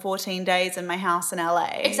more than 14 days in my house in LA.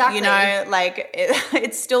 Exactly. You know, like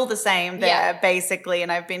it's still the same there, basically,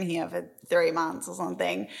 and I've been here for 3 months or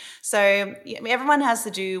something. So everyone has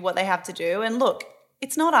to do what they have to do. And look,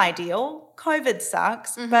 it's not ideal. COVID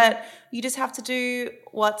sucks, but you just have to do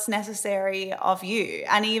what's necessary of you.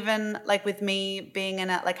 And even like with me being in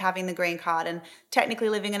like having the green card and technically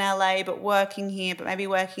living in LA, but working here, but maybe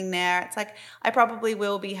working there, it's like I probably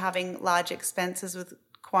will be having large expenses with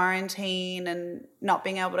quarantine and not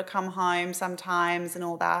being able to come home sometimes and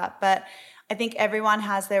all that. But I think everyone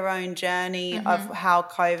has their own journey of how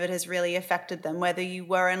COVID has really affected them, whether you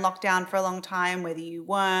were in lockdown for a long time, whether you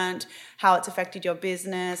weren't, how it's affected your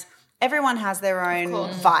business. Everyone has their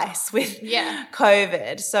own vice with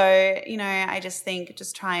COVID. So, you know, I just think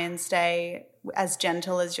just try and stay as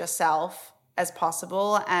gentle as yourself as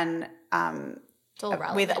possible, and It's all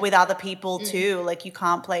relevant. with other people too. Like you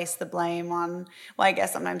can't place the blame on, well, I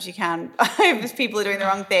guess sometimes you can if people are doing the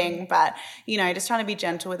wrong thing, but you know, just trying to be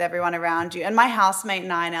gentle with everyone around you. And my housemate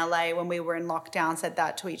and I in LA, when we were in lockdown, said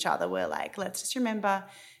that to each other. We're like, let's just remember,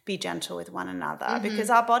 be gentle with one another, because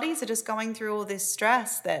our bodies are just going through all this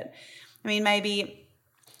stress that, I mean, maybe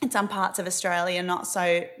in some parts of Australia, not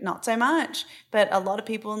so much, but a lot of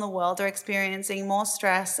people in the world are experiencing more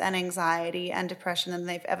stress and anxiety and depression than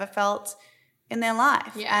they've ever felt in their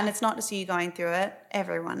life. Yeah. And it's not just you going through it,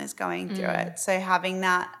 everyone is going through it. So having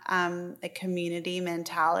that a community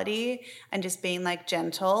mentality and just being like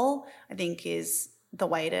gentle, I think is the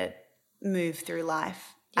way to move through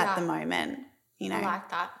life at the moment, you know. I like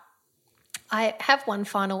that. I have one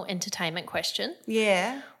final entertainment question.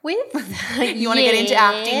 Yeah. With You want to get into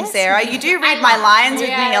acting, Sarah? You do read I my love- lines with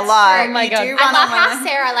yeah, me a it's lot. true. Oh my God. Do I run love on how my-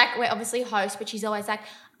 Sarah, like, we're obviously hosts, but she's always like,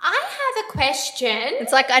 I have a question.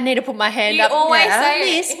 It's like I need to put my hand You up. always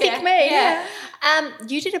say Miss, it. pick Yeah. me. Yeah.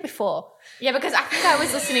 You did it before. Yeah, because I think I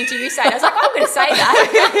was listening to you say it. I was like, I'm going to say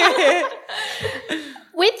that.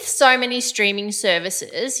 With so many streaming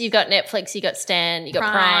services, you've got Netflix, you've got Stan, you've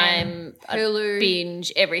got Prime, Hulu.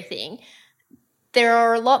 Binge, everything. There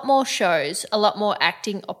are a lot more shows, a lot more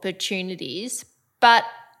acting opportunities, but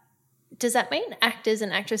does that mean actors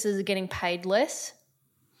and actresses are getting paid less?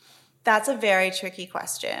 That's a very tricky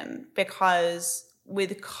question, because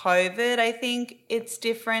with COVID, I think it's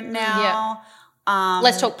different now.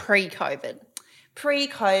 Let's talk pre-COVID.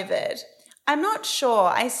 Pre-COVID, I'm not sure.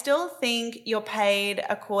 I still think you're paid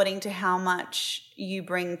according to how much you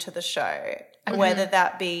bring to the show, whether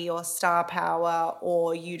that be your star power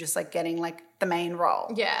or you just like getting like the main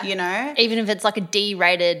role. Yeah. You know? Even if it's like a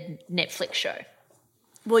D-rated Netflix show.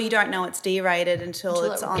 Well, you don't know it's D-rated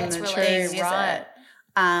until it's it on gets the released. thing, is Right.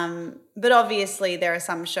 it? But obviously there are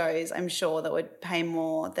some shows I'm sure that would pay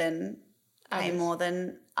more than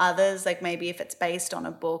others, like maybe if it's based on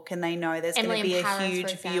a book and they know there's going to Emily be in a Paris, huge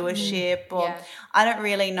for example. viewership, or Yeah. I don't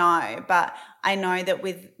really know, but I know that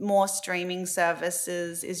with more streaming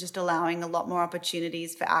services is just allowing a lot more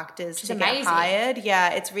opportunities for actors to get amazing. hired.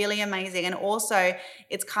 Yeah, it's really amazing. And also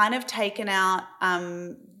it's kind of taken out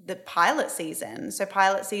the pilot season. So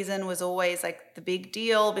pilot season was always like the big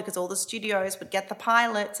deal because all the studios would get the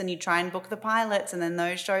pilots and you'd try and book the pilots and then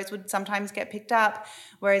those shows would sometimes get picked up.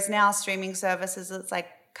 Whereas now streaming services, it's like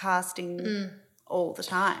casting all the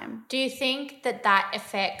time. Do you think that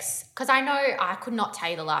affects, because I know I could not tell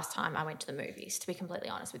you the last time I went to the movies, to be completely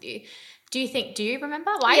honest with you. Do you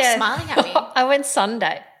remember? Why are you smiling at me? I went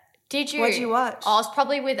Sunday. Did you? What'd you watch? I was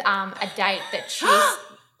probably with a date that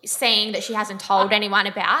she's seeing that she hasn't told anyone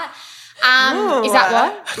about. Is that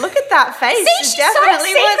what? Look at that face. See, she's so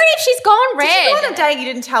secretive. She's gone red. Did you go on a date you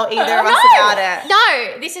didn't tell either of us about it?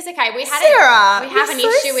 No, this is okay. We have Sarah, an you're so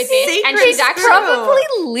issue with this, and secretive. she's actually Probably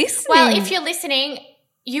listening. Well, if you're listening,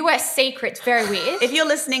 you were secret. It's very weird. If you're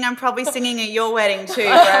listening, I'm probably singing at your wedding too,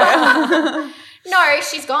 bro. No,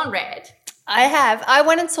 she's gone red. I have. I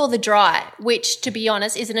went and saw The Dry, which, to be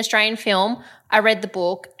honest, is an Australian film. I read the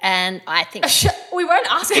book and I think We weren't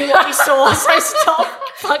asking what we saw, so stop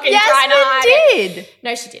fucking trying to hide it. did.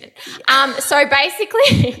 No, she didn't. So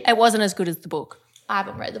basically, It wasn't as good as the book. I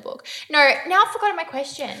haven't read the book. No, now I've forgotten my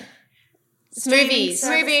question. Movies.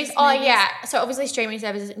 Movies. Oh, yeah. So obviously streaming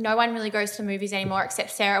services, no one really goes to movies anymore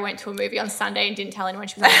except Sarah went to a movie on Sunday and didn't tell anyone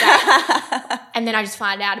she was on a date. And then I just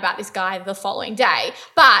found out about this guy the following day.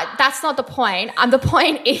 But that's not the point. The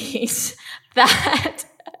point is that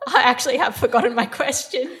I actually have forgotten my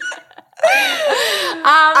question.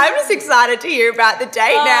 I'm just excited to hear about the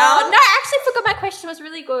date now. No, I actually forgot my question. It was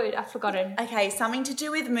really good. I've forgotten. Okay, something to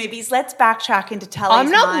do with movies. Let's backtrack into Tally's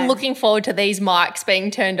I'm not mind. looking forward to these mics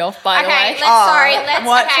being turned off, by the way. Let's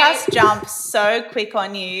Watch us jump so quick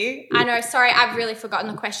on you. I know. Sorry, I've really forgotten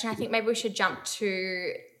the question. I think maybe we should jump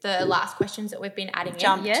to the last questions that we've been adding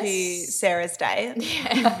Jump in. to Sarah's date.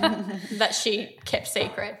 That she kept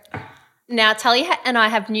secret. Now, Tally and I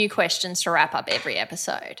have new questions to wrap up every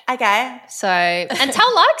episode. Okay. So, and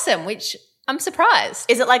Tal likes them, which I'm surprised.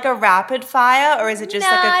 Is it like a rapid fire or is it just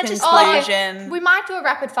like a conclusion? We might do a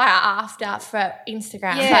rapid fire after for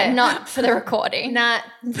Instagram, Yeah. but not for the recording. Nah,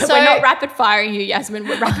 But we're not rapid firing you, Yasmin.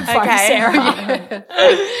 We're rapid firing Okay. Sarah.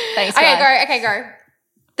 Thanks, Okay, guys. go.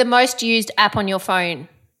 The most used app on your phone,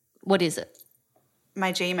 what is it?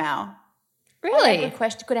 My Gmail. Really? Good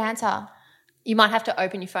question. Good answer. You might have to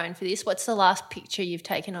open your phone for this. What's the last picture you've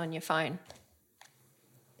taken on your phone?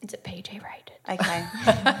 Is it PG rated? Okay.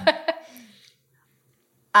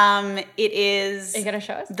 It is Are you going to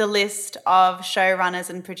show us? the list of showrunners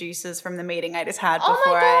and producers from the meeting I just had Oh my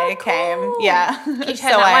before I God, came. cool. Yeah. Can you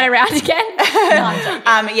turn that one around again? No,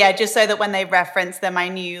 I'm joking. Yeah, just so that when they referenced them, I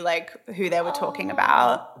knew like who they were talking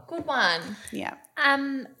about. Good one. Yeah.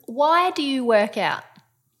 Why do you work out?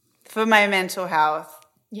 For my mental health.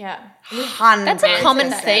 Yeah. 100%. That's a common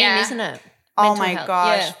theme, Yeah. isn't it? Oh Mental my health.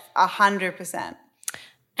 gosh. Yeah. 100%.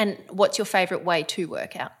 And what's your favourite way to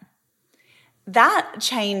work out? That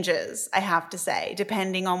changes, I have to say,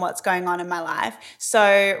 depending on what's going on in my life.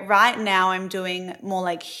 So right now I'm doing more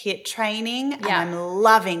like HIIT training and I'm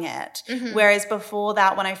loving it. Whereas before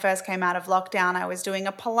that, when I first came out of lockdown, I was doing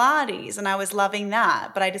a Pilates and I was loving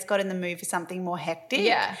that. But I just got in the mood for something more hectic.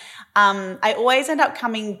 Yeah. I always end up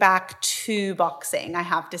coming back to boxing, I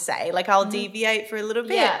have to say. Like I'll deviate for a little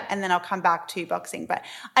bit and then I'll come back to boxing. But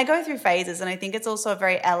I go through phases and I think it's also a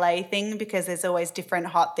very LA thing because there's always different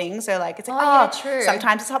hot things. So like it's like, true.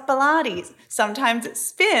 Sometimes it's hot Pilates, sometimes it's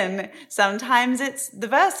spin, sometimes it's the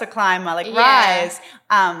Versa climber, like rise.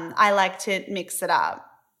 I like to mix it up.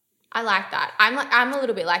 I like that. I'm a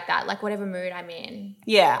little bit like that, like whatever mood I'm in.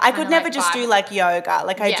 Yeah, I could never like just vibe. do like yoga.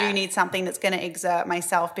 Like I Yeah. do need something that's going to exert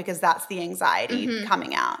myself because that's the anxiety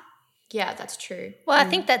coming out. Yeah, that's true. Well, I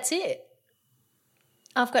think that's it.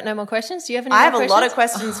 I've got no more questions. Do you have any I more have questions? a lot of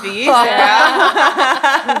questions for you,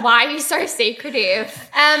 Sarah. Why are you so secretive?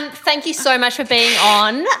 Thank you so much for being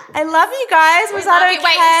on. I love you guys. Was that okay?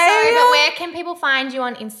 Wait, sorry, but where can people find you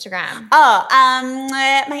on Instagram?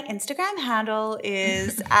 My Instagram handle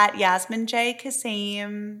is at Yasmin J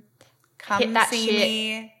Kasim. Come Hit that see shit.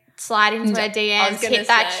 me. Slide into her DMs, gonna hit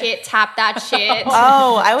that say. shit, tap that shit.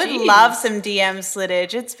 Oh, I would love some DM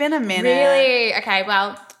slittage. It's been a minute. Really? Okay,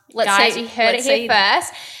 well, guys, you heard it here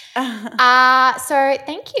first. So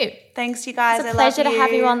thank you. Thanks, you guys. It's a I pleasure love to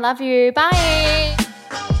have you on. Love you. Bye.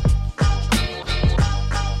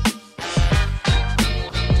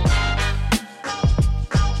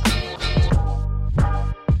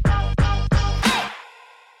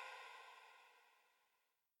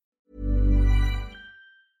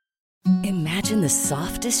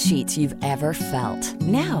 softest sheets you've ever felt.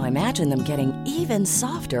 Now imagine them getting even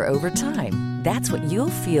softer over time. That's what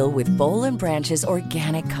you'll feel with Boll & Branch's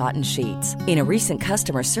organic cotton sheets. In a recent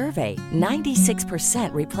customer survey,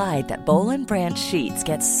 96% replied that Boll & Branch sheets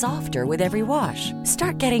get softer with every wash.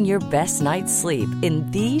 Start getting your best night's sleep in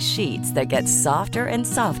these sheets that get softer and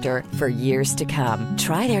softer for years to come.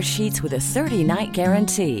 Try their sheets with a 30-night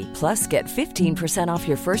guarantee. Plus, get 15% off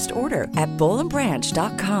your first order at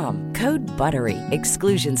bollandbranch.com. Code BUTTERY.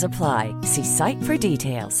 Exclusions apply. See site for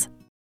details.